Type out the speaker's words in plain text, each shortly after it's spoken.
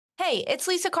Hey, it's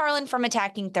Lisa Carlin from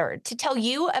Attacking Third to tell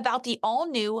you about the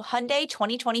all-new Hyundai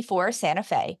 2024 Santa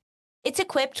Fe. It's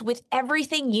equipped with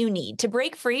everything you need to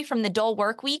break free from the dull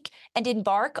work week and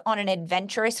embark on an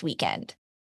adventurous weekend.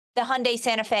 The Hyundai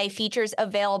Santa Fe features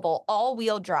available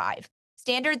all-wheel drive,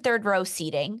 standard third-row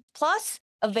seating, plus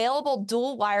available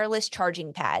dual wireless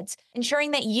charging pads,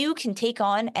 ensuring that you can take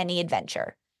on any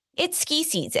adventure. It's ski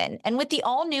season, and with the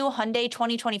all-new Hyundai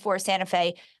 2024 Santa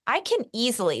Fe, I can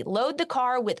easily load the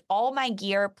car with all my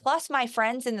gear plus my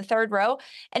friends in the third row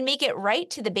and make it right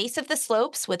to the base of the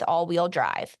slopes with all-wheel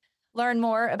drive. Learn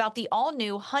more about the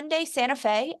all-new Hyundai Santa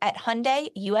Fe at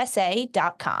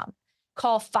HyundaiUSA.com.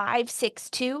 Call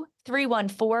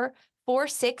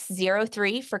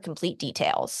 562-314-4603 for complete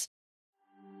details.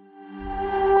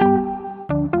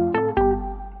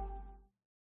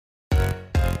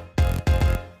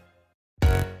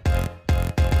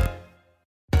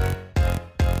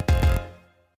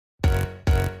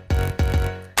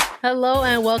 Hello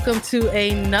and welcome to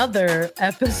another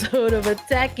episode of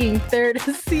Attacking Third,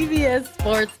 CBS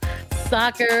Sports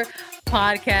Soccer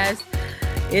Podcast.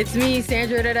 It's me,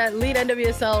 Sandra Herrera, lead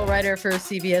NWSL writer for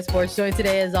CBS Sports, joined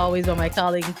today as always by my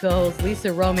colleague and co-host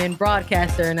Lisa Roman,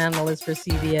 broadcaster and analyst for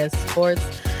CBS Sports.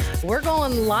 We're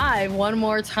going live one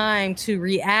more time to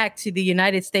react to the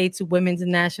United States women's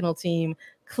national team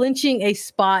clinching a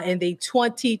spot in the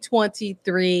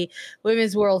 2023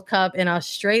 Women's World Cup in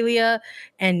Australia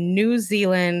and New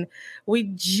Zealand. We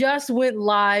just went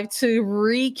live to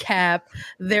recap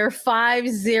their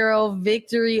 5-0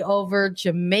 victory over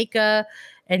Jamaica,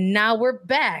 and now we're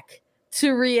back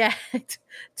to react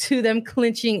to them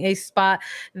clinching a spot.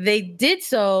 They did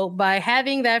so by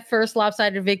having that first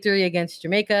lopsided victory against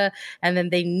Jamaica, and then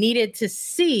they needed to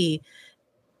see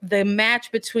the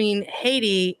match between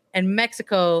Haiti and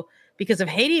Mexico, because if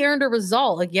Haiti earned a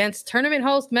result against tournament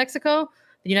host Mexico,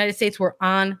 the United States were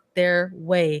on their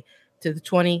way to the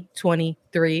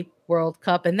 2023 World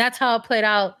Cup. And that's how it played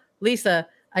out. Lisa,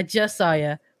 I just saw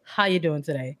you. How you doing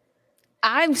today?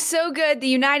 I'm so good. The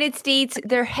United States,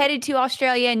 they're headed to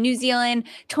Australia and New Zealand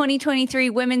 2023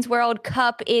 Women's World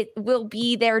Cup. It will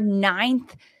be their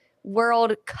 9th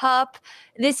World Cup.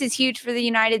 This is huge for the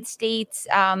United States.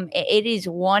 It is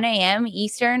 1 a.m.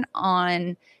 Eastern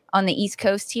on the East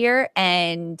Coast here,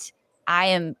 and I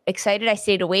am excited. I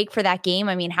stayed awake for that game.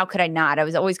 I mean, how could I not? I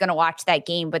was always going to watch that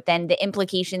game, but then the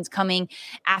implications coming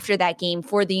after that game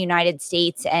for the United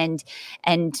States, and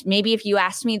maybe if you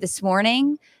asked me this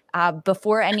morning,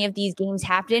 before any of these games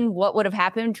happened, what would have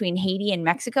happened between Haiti and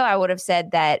Mexico, I would have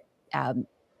said that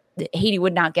Haiti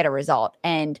would not get a result.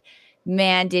 And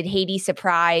man, did Haiti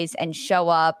surprise and show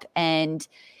up. And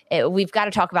we've got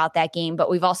to talk about that game, but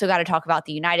we've also got to talk about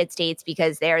the United States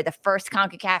because they're the first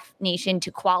CONCACAF nation to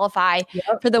qualify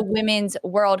for the Women's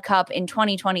World Cup in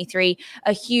 2023.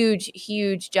 A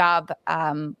huge job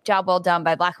well done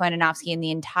by Vlatko Andonovski and the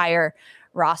entire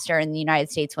roster in the United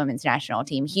States women's national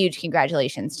team. Huge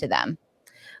congratulations to them.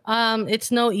 It's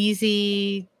no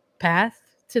easy path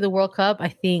to the World Cup. I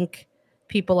think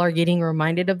people are getting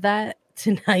reminded of that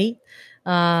tonight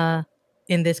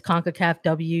in this CONCACAF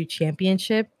W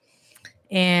Championship.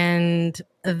 And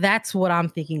that's what I'm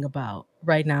thinking about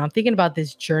right now. I'm thinking about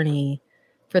this journey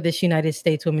for this United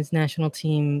States women's national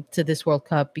team to this World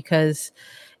Cup, because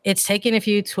it's taken a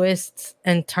few twists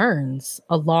and turns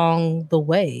along the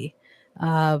way.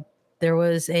 There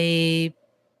was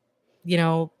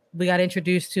we got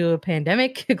introduced to a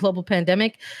pandemic, a global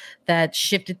pandemic that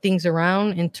shifted things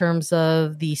around in terms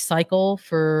of the cycle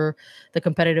for the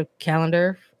competitive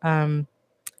calendar.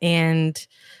 And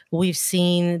we've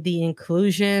seen the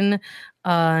inclusion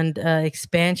and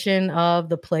expansion of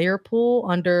the player pool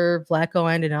under Vlatko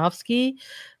Andonovski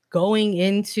going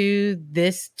into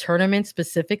this tournament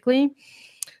specifically.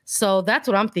 So that's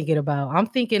what I'm thinking about. I'm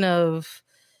thinking of,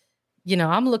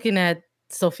 I'm looking at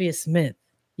Sophia Smith.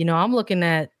 I'm looking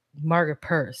at Margaret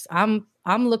Purce. I'm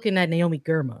looking at Naomi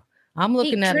Girma. I'm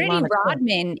looking at Trinity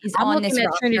Rodman is on this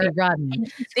roster. Trinity Rodman.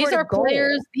 These are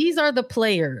players. These are the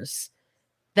players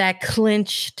that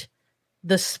clinched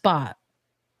the spot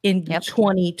in the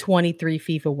 2023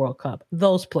 FIFA World Cup.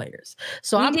 Those players.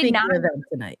 So I'm thinking of them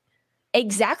tonight.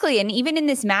 Exactly. And even in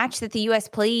this match that the U.S.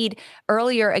 played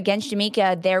earlier against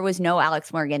Jamaica, there was no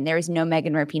Alex Morgan. There was no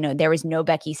Megan Rapinoe. There was no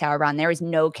Becky Sauerbrunn. There was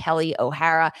no Kelly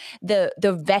O'Hara. The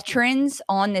veterans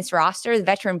on this roster, the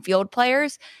veteran field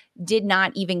players, did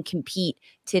not even compete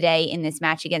today in this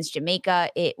match against Jamaica.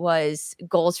 It was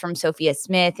goals from Sophia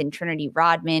Smith and Trinity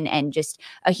Rodman and just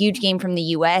a huge game from the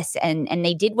U.S. And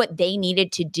they did what they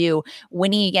needed to do,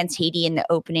 winning against Haiti in the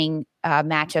opening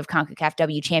match of CONCACAF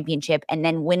W Championship and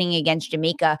then winning against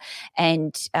Jamaica.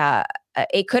 And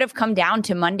it could have come down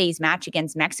to Monday's match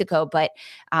against Mexico. But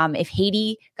if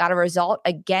Haiti got a result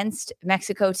against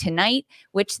Mexico tonight,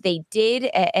 which they did,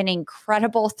 an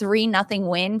incredible 3-0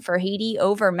 win for Haiti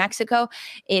over Mexico,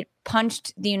 it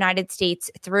punched the United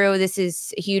States through. This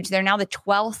is huge. They're now the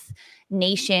 12th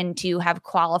nation to have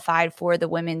qualified for the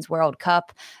Women's World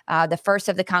Cup, the first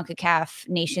of the CONCACAF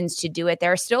nations to do it.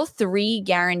 There are still 3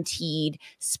 guaranteed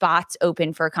spots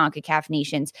open for CONCACAF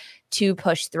nations to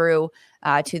push through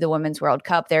to the Women's World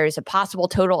Cup. There's a possible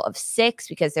total of 6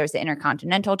 because there's the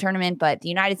Intercontinental Tournament, but the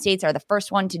United States are the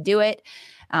first one to do it.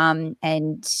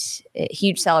 And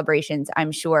huge celebrations,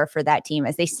 I'm sure, for that team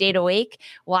as they stayed awake,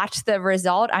 watched the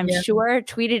result. I'm sure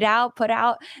tweeted out, put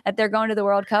out that they're going to the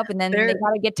World Cup, and then they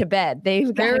got to get to bed. They're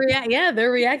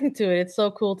reacting to it. It's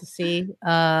so cool to see.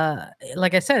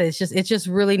 Like I said, it's just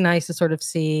really nice to sort of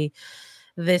see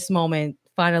this moment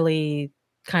finally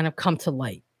kind of come to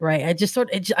light, right?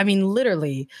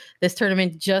 Literally, this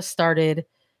tournament just started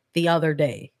the other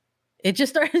day. It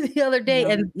just started the other day.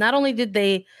 Yeah. And not only did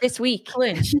they this week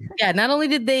clinch. Not only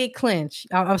did they clinch.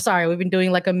 I'm sorry, we've been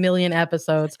doing like a million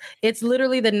episodes. It's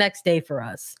literally the next day for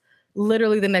us.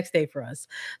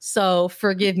 So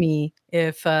forgive me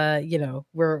if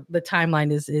the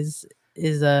timeline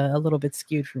is a little bit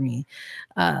skewed for me.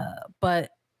 But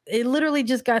it literally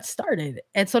just got started.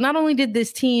 And so not only did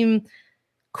this team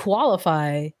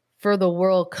qualify for the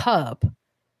World Cup,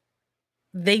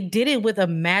 they did it with a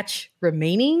match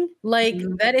remaining.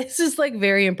 That is just like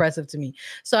very impressive to me.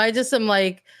 So I just am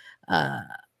like,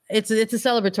 it's a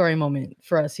celebratory moment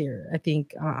for us here, I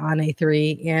think, on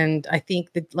A3. And I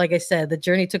think that, like I said, the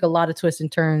journey took a lot of twists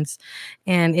and turns,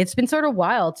 and it's been sort of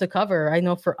wild to cover. I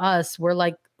know for us,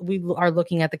 we are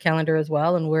looking at the calendar as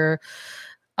well, and we're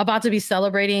about to be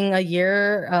celebrating a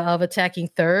year of Attacking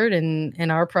Third and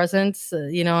our presence,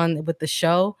 with the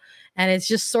show. And it's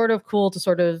just sort of cool to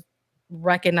sort of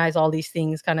recognize all these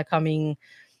things kind of coming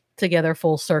together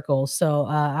full circle. So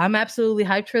I'm absolutely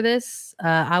hyped for this.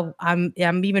 I'm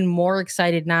even more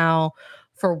excited now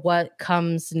for what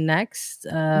comes next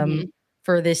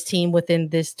for this team within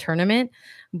this tournament.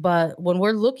 But when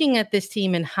we're looking at this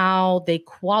team and how they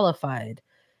qualified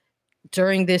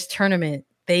during this tournament,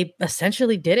 they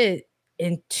essentially did it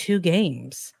in 2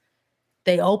 games.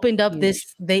 They opened up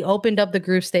the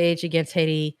group stage against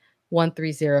Haiti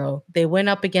 1-3-0. They went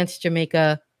up against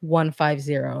Jamaica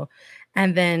 1-5-0.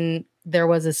 And then there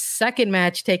was a second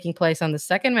match taking place on the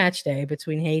second match day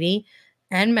between Haiti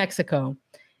and Mexico.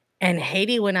 And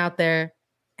Haiti went out there,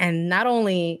 and not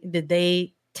only did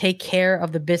they take care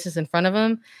of the business in front of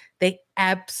them, they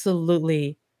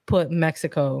absolutely put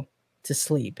Mexico to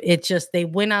sleep. They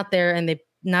went out there and they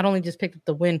not only just picked up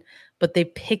the win, but they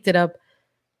picked it up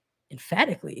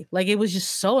emphatically. Like, it was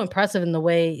just so impressive in the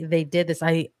way they did this.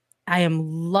 I am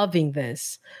loving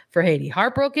this for Haiti.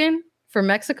 Heartbroken for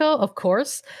Mexico, of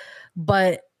course,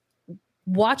 but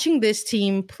watching this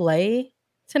team play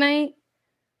tonight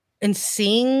and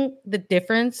seeing the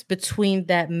difference between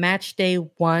that match day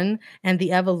 1 and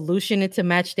the evolution into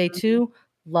match day 2,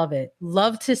 love it.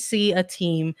 Love to see a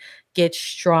team get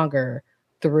stronger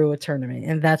through a tournament.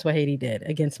 And that's what Haiti did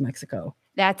against Mexico.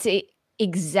 That's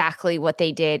exactly what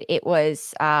they did. It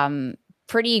was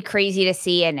pretty crazy to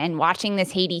see. And watching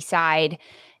this Haiti side,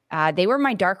 they were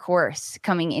my dark horse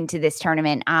coming into this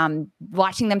tournament.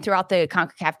 Watching them throughout the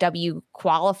CONCACAF W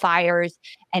qualifiers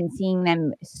and seeing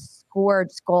them score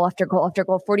just goal after goal after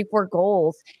goal, 44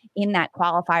 goals in that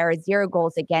qualifier, 0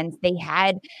 goals against. They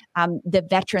had the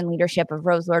veteran leadership of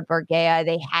Roselord Borgea.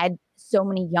 They had so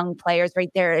many young players, right?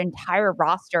 Their entire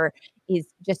roster is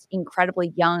just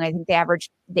incredibly young. I think they averaged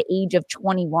the age of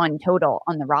 21 total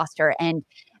on the roster. And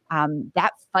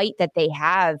that fight that they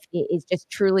have is just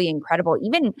truly incredible.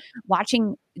 Even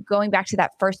going back to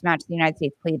that first match the United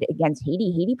States played against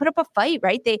Haiti, Haiti put up a fight,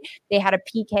 right? They had a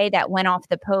PK that went off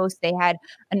the post. They had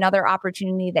another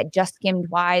opportunity that just skimmed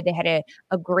wide. They had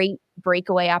a great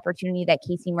breakaway opportunity that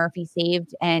Casey Murphy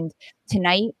saved. And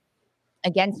tonight,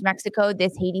 against Mexico,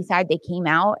 this Haiti side, they came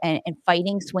out and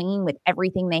fighting, swinging with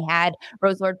everything they had.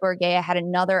 Roselord Borgea had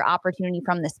another opportunity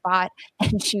from the spot,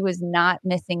 and she was not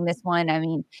missing this one. I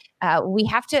mean, we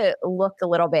have to look a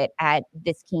little bit at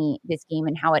this game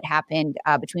and how it happened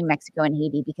between Mexico and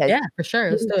Haiti, because for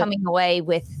sure, coming away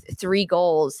with 3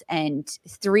 goals, and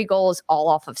 3 goals all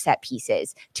off of set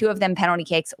pieces. 2 of them penalty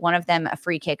kicks, 1 of them a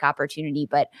free kick opportunity,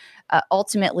 but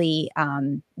ultimately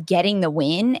getting the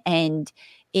win. And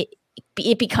it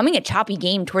it becoming a choppy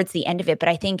game towards the end of it. But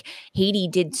I think Haiti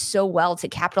did so well to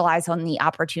capitalize on the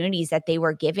opportunities that they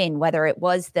were given, whether it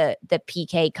was the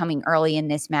PK coming early in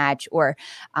this match or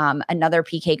another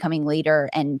PK coming later.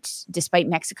 And despite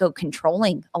Mexico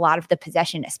controlling a lot of the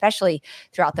possession, especially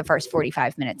throughout the first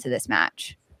 45 minutes of this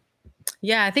match.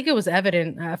 Yeah, I think it was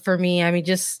evident for me. I mean,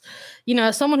 just,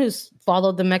 as someone who's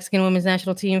followed the Mexican women's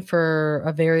national team for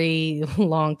a very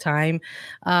long time,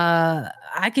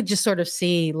 I could just sort of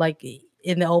see, like,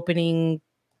 in the opening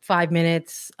 5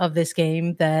 minutes of this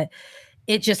game, that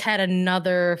it just had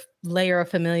another layer of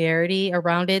familiarity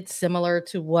around it, similar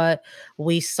to what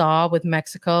we saw with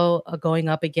Mexico going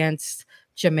up against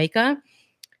Jamaica.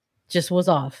 Just was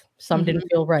off. Some didn't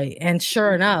feel right. And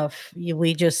sure enough,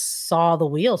 we just saw the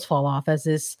wheels fall off as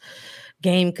this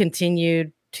game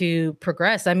continued to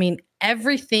progress. I mean,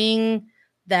 everything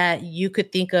that you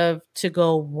could think of to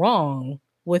go wrong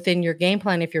within your game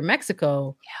plan, if you're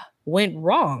Mexico, went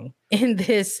wrong in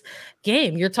this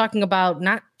game. You're talking about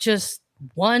not just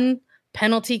one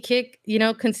penalty kick,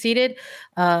 conceded,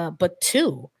 but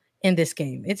two in this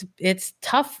game. It's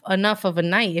tough enough of a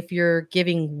night if you're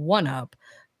giving one up.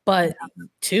 But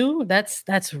two,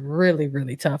 that's really,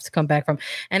 really tough to come back from.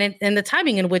 And the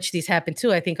timing in which these happen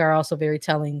too, I think, are also very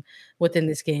telling within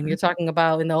this game. You're talking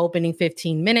about in the opening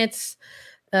 15 minutes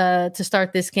to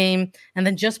start this game, and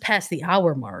then just past the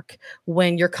hour mark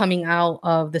when you're coming out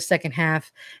of the second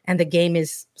half and the game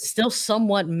is still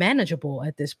somewhat manageable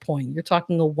at this point. You're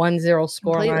talking a 1-0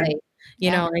 scoreline,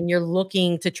 and you're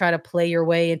looking to try to play your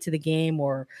way into the game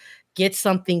or get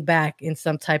something back in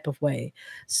some type of way.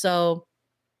 So,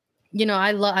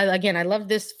 I love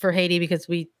this for Haiti because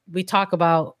we talk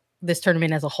about this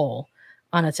tournament as a whole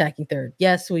on Attacking Third.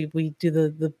 Yes, we do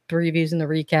the previews and the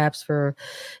recaps for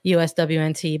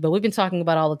USWNT, but we've been talking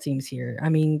about all the teams here. I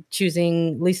mean,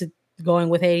 choosing Lisa going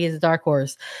with Haiti as a dark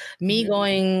horse, me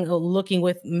looking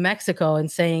with Mexico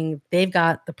and saying they've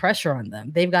got the pressure on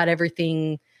them. They've got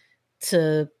everything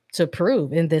to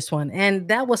prove in this one. And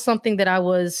that was something that I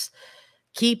was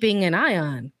keeping an eye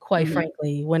on, quite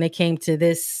frankly, when it came to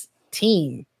this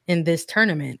team in this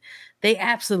tournament. They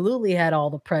absolutely had all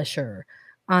the pressure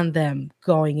on them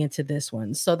going into this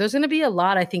one. So there's going to be a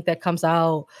lot, I think, that comes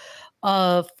out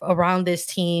of around this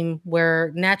team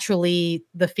where naturally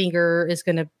the finger is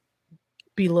going to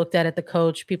be looked at the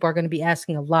coach. People are going to be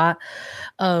asking a lot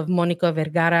of Monica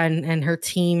Vergara and her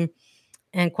team,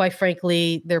 and quite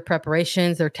frankly, their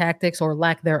preparations, their tactics or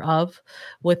lack thereof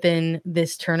within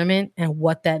this tournament and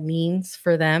what that means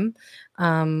for them.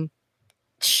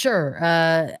 Sure.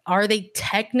 Are they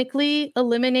technically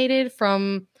eliminated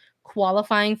from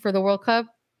qualifying for the World Cup?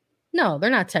 No, they're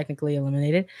not technically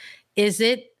eliminated. Is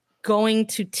it going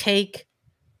to take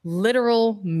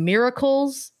literal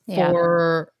miracles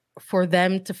for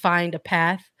them to find a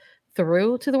path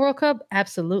through to the World Cup?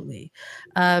 Absolutely.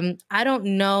 I don't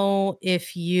know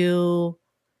if you're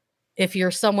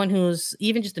someone who's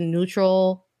even just a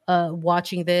neutral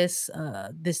watching this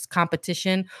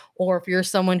competition, or if you're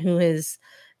someone who is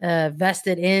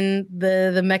vested in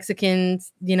the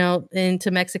Mexicans,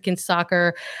 into Mexican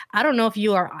soccer. I don't know if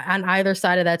you are on either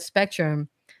side of that spectrum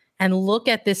and look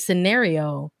at this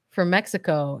scenario for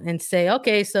Mexico and say,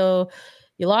 okay, so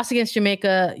you lost against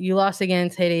Jamaica, you lost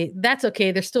against Haiti. That's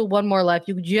okay. There's still one more left.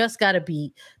 You just got to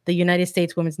beat the United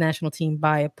States women's national team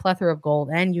by a plethora of goals,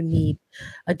 and you need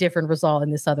a different result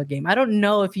in this other game. I don't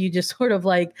know if you just sort of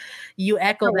you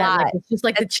echo that. Like it's just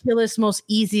like the chillest, most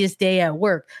easiest day at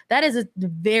work. That is a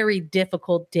very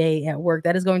difficult day at work.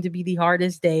 That is going to be the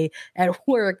hardest day at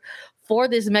work for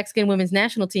this Mexican women's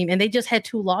national team. And they just had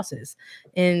 2 losses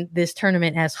in this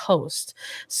tournament as host.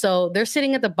 So they're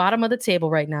sitting at the bottom of the table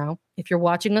right now. If you're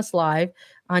watching us live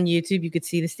on YouTube, you could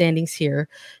see the standings here.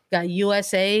 Got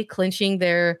USA clinching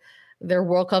their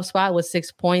World Cup spot with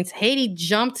 6 points. Haiti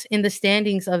jumped in the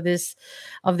standings of this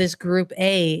Group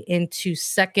A into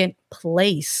second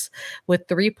place with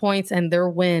 3 points and their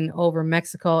win over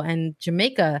Mexico. And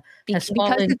Jamaica because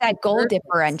of that goal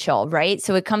differential, right?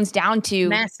 So it comes down to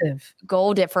massive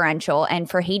goal differential. And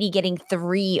for Haiti, getting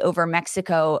 3 over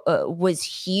Mexico was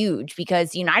huge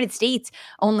because the United States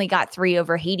only got 3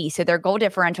 over Haiti. So their goal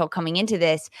differential coming into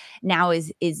this now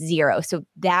is 0. So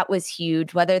that was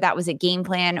huge. Whether that was a game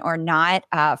plan or not,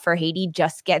 for Haiti,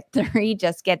 just get 3.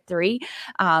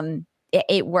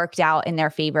 It worked out in their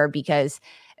favor because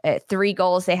 3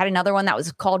 goals. They had another one that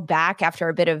was called back after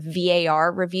a bit of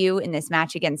VAR review in this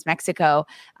match against Mexico.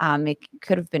 It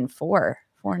could have been 4-0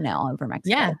 over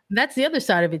Mexico. Yeah, that's the other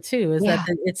side of it too. Is that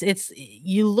it's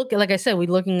you look, like I said, we're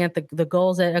looking at the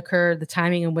goals that occurred, the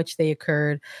timing in which they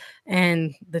occurred,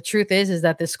 and the truth is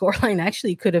that the scoreline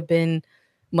actually could have been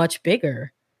much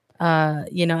bigger.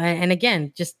 And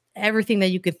again, just everything that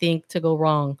you could think to go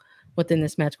wrong within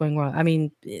this match going wrong. I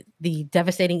mean, the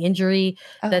devastating injury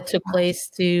that took place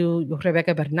to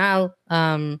Rebecca Bernal.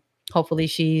 Hopefully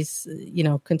she's,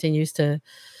 continues to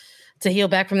heal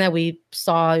back from that. We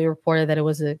saw you reported that it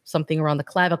was something around the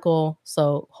clavicle.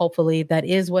 So hopefully that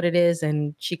is what it is.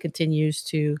 And she continues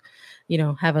to,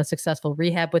 have a successful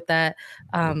rehab with that.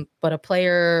 But a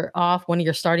player off, one of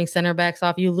your starting center backs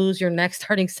off, you lose your next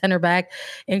starting center back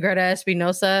in Greta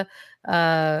Espinosa.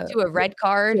 To a red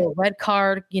card.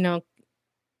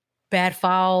 Bad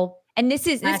foul. And this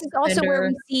is also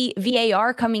where we see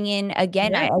VAR coming in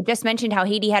again. Yeah. I just mentioned how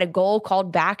Haiti had a goal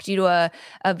called back due to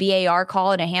a VAR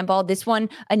call and a handball. This one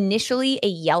initially a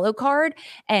yellow card,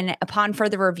 and upon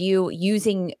further review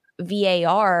using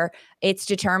VAR, it's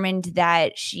determined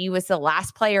that she was the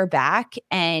last player back,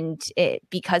 and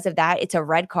because of that, it's a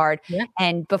red card. Yeah.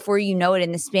 And before you know it,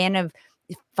 in the span of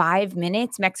 5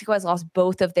 minutes, Mexico has lost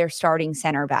both of their starting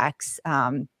center backs.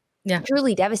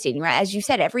 Truly devastating, right? As you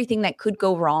said, everything that could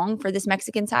go wrong for this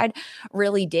Mexican side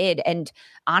really did. And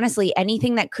honestly,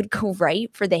 anything that could go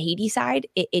right for the Haiti side,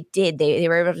 it did. They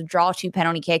were able to draw 2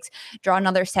 penalty kicks, draw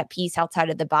another set piece outside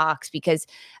of the box because,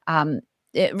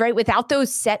 without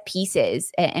those set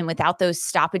pieces and without those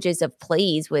stoppages of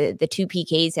plays with the 2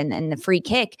 PKs and the free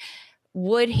kick,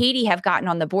 would Haiti have gotten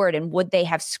on the board and would they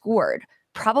have scored?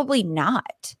 Probably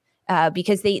not.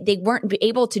 Because they weren't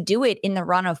able to do it in the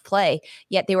run of play,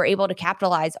 yet they were able to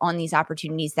capitalize on these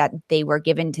opportunities that they were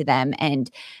given to them. And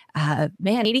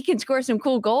Haiti can score some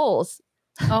cool goals.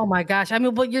 Oh my gosh. I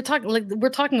mean, but we're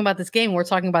talking about this game. We're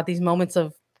talking about these moments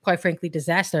of, quite frankly,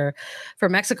 disaster for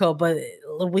Mexico. But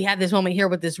we had this moment here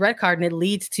with this red card, and it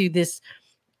leads to this.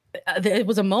 It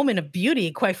was a moment of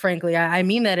beauty, quite frankly. I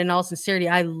mean that in all sincerity.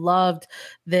 I loved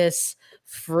this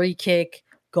free kick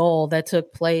goal that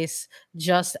took place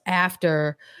just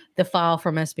after the foul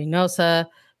from Espinosa.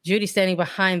 Judy standing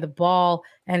behind the ball,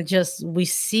 and just we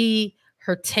see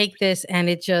her take this, and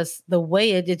it just the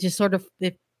way it just sort of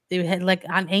it had like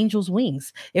on angel's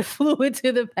wings. It flew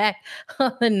into the back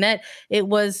of the net. It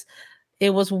was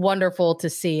wonderful to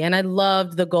see, and I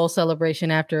loved the goal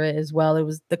celebration after it as well. It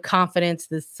was the confidence,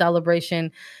 the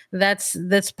celebration. That's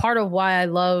part of why I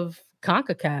love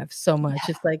CONCACAF so much.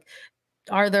 Yeah. It's like,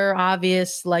 are there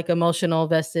obvious like emotional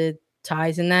vested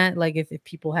ties in that? Like if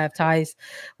people have ties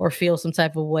or feel some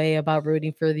type of way about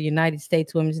rooting for the United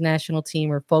States women's national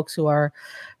team, or folks who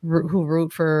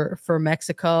root for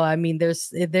Mexico. I mean,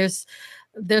 there's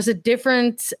a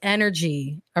different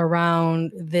energy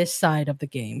around this side of the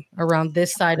game, around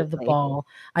this side of the ball.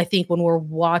 I think when we're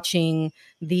watching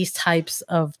these types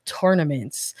of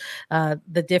tournaments,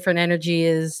 the different energy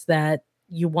is that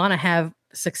you want to have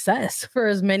success for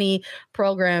as many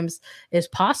programs as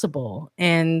possible.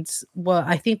 And what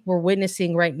I think we're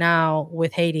witnessing right now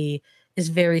with Haiti is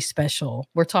very special.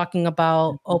 We're talking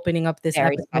about opening up this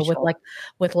episode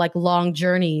with long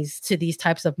journeys to these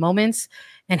types of moments.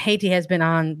 And Haiti has been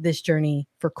on this journey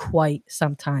for quite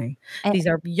some time. These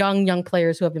are young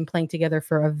players who have been playing together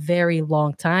for a very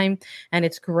long time. And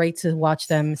it's great to watch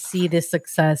them see this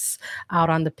success out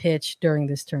on the pitch during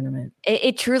this tournament.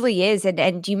 It truly is.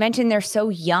 And you mentioned they're so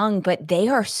young, but they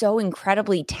are so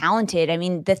incredibly talented. I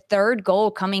mean, the third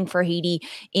goal coming for Haiti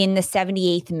in the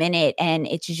 78th minute, and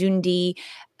it's Jundi.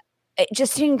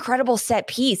 Just an incredible set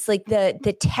piece, like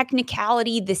the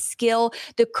technicality, the skill,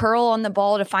 the curl on the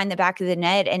ball to find the back of the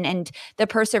net, and the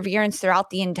perseverance throughout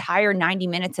the entire 90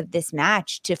 minutes of this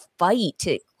match to fight,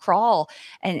 to crawl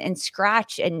and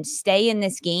scratch and stay in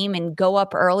this game and go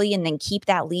up early and then keep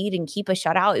that lead and keep a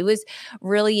shutout. It was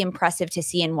really impressive to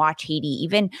see and watch Haiti,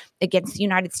 even against the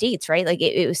United States, right? Like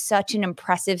it was such an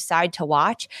impressive side to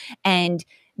watch. And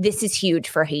this is huge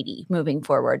for Haiti moving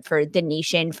forward, for the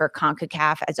nation, for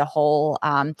CONCACAF as a whole.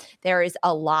 There is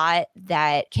a lot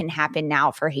that can happen now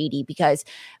for Haiti, because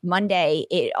Monday,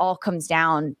 it all comes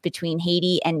down between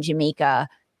Haiti and Jamaica.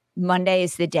 Monday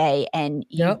is the day, and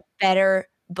you better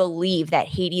believe that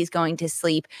Haiti is going to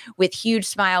sleep with huge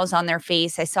smiles on their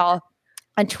face. I saw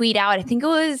a tweet out. I think it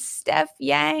was Steph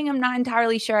Yang. I'm not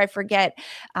entirely sure. I forget.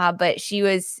 But she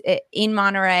was in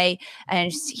Monterey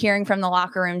and hearing from the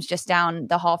locker rooms just down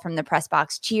the hall from the press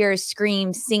box, cheers,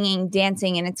 screams, singing,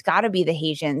 dancing. And it's got to be the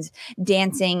Haitians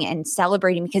dancing and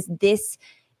celebrating, because this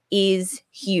is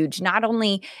huge. Not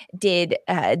only did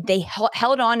they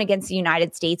held on against the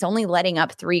United States, only letting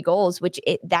up 3 goals, which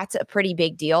that's a pretty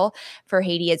big deal for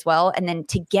Haiti as well. And then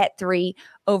to get 3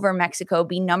 over Mexico,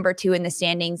 be number 2 in the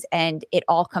standings, and it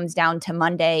all comes down to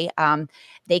Monday.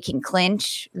 They can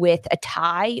clinch with a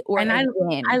tie or a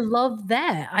win. I love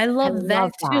that. I love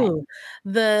that too.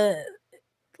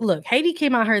 look, Haiti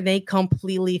came out here, they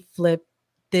completely flipped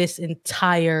this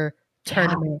entire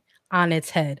tournament on its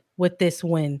head with this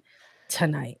win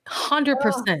tonight.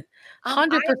 100%.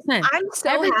 100%. I'm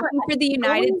so happy for the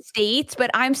United States, but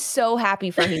I'm so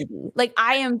happy for Haiti. Like,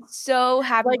 I am so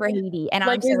happy for Haiti. And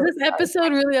like, is this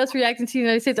episode really us reacting to the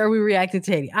United States? Or are we reacting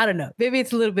to Haiti? I don't know. Maybe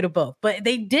it's a little bit of both, but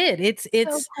they did. It's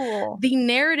so cool. The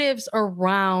narratives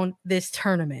around this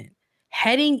tournament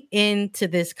heading into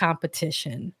this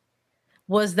competition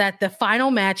was that the final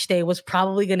match day was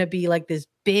probably going to be like this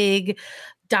big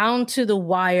down to the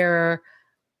wire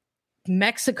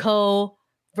Mexico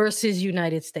versus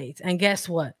United States. And guess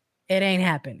what? It ain't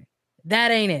happening.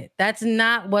 That ain't it. That's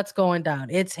not what's going down.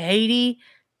 It's Haiti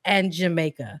and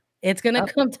Jamaica. It's going to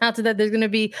come down to that. There's going to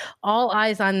be all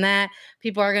eyes on that.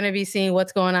 People are going to be seeing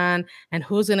what's going on and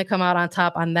who's going to come out on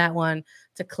top on that one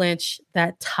to clinch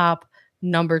that top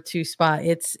number 2 spot.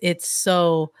 It's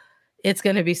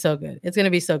going to be so good. It's going to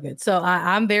be so good. So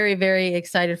I'm very, very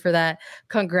excited for that.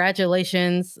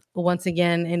 Congratulations once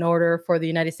again in order for the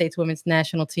United States women's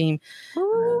national team.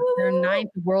 Their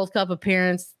 9th World Cup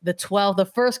appearance, the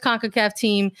first CONCACAF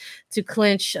team to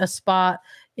clinch a spot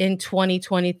in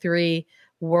 2023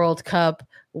 World Cup.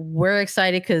 We're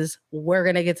excited because we're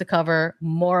going to get to cover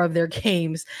more of their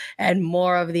games and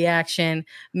more of the action.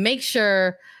 Make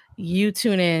sure you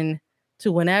tune in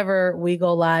to whenever we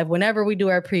go live, whenever we do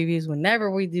our previews,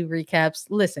 whenever we do recaps.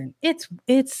 Listen, it's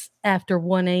after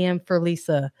 1 a.m. for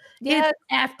Lisa. Yes. It's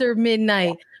after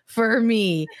midnight for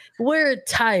me. We're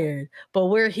tired, but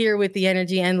we're here with the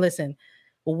energy. And listen,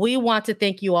 we want to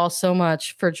thank you all so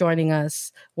much for joining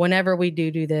us whenever we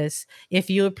do this. If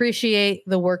you appreciate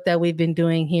the work that we've been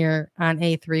doing here on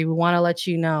A3, we want to let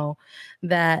you know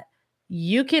that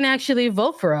you can actually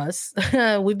vote for us.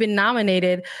 We've been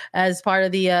nominated as part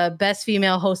of the Best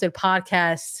Female Hosted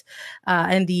Podcast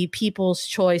and the People's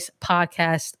Choice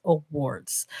Podcast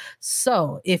Awards.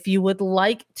 So if you would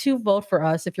like to vote for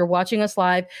us, if you're watching us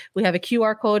live, we have a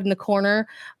QR code in the corner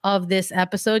of this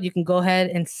episode. You can go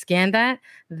ahead and scan that.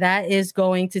 That is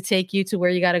going to take you to where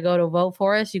you got to go to vote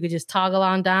for us. You could just toggle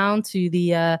on down to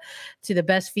the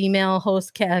Best Female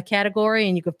Host category,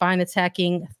 and you can find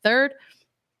Attacking Third.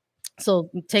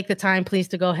 So take the time, please,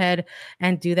 to go ahead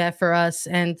and do that for us.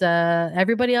 And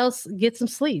everybody else, get some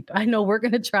sleep. I know we're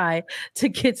going to try to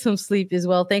get some sleep as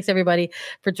well. Thanks, everybody,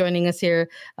 for joining us here.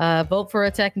 Vote for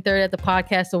Attacking Third at the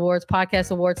Podcast Awards,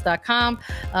 podcastawards.com.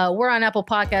 We're on Apple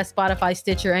Podcasts, Spotify,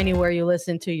 Stitcher, anywhere you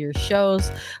listen to your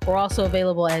shows. We're also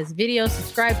available as video.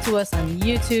 Subscribe to us on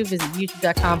YouTube. Visit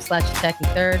youtube.com/Attacking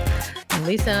Third. And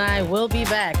Lisa and I will be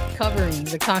back covering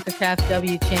the CONCACAF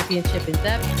W Championship in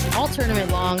depth, all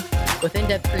tournament long, with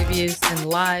in-depth previews and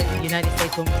live United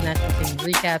States Women's National Team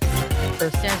recaps. For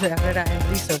Sandra Herrera and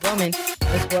Lisa Roman,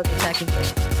 this was Attacking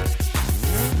Third.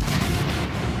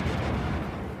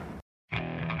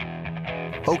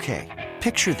 Okay,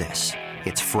 picture this.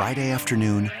 It's Friday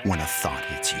afternoon when a thought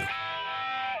hits you.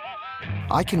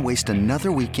 I can waste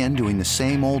another weekend doing the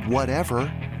same old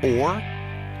whatever, or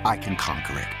I can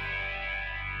conquer it.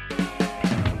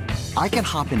 I can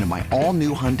hop into my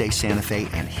all-new Hyundai Santa Fe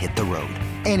and hit the road.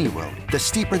 Any road. The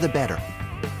steeper, the better.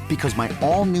 Because my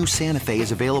all-new Santa Fe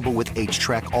is available with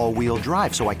H-Track all-wheel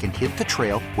drive, so I can hit the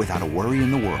trail without a worry in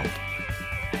the world.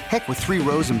 Heck, with 3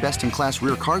 rows and best-in-class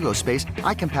rear cargo space,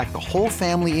 I can pack the whole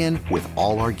family in with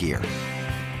all our gear.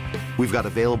 We've got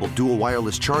available dual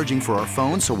wireless charging for our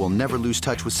phones, so we'll never lose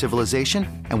touch with civilization,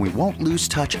 and we won't lose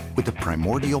touch with the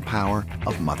primordial power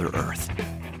of Mother Earth.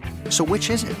 So which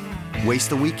is it? Waste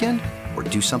the weekend or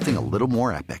do something a little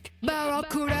more epic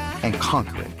and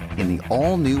conquer it in the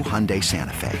all-new Hyundai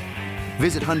Santa Fe.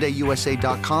 Visit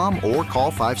HyundaiUSA.com or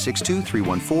call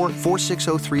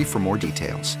 562-314-4603 for more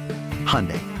details.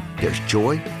 Hyundai, there's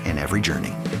joy in every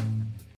journey.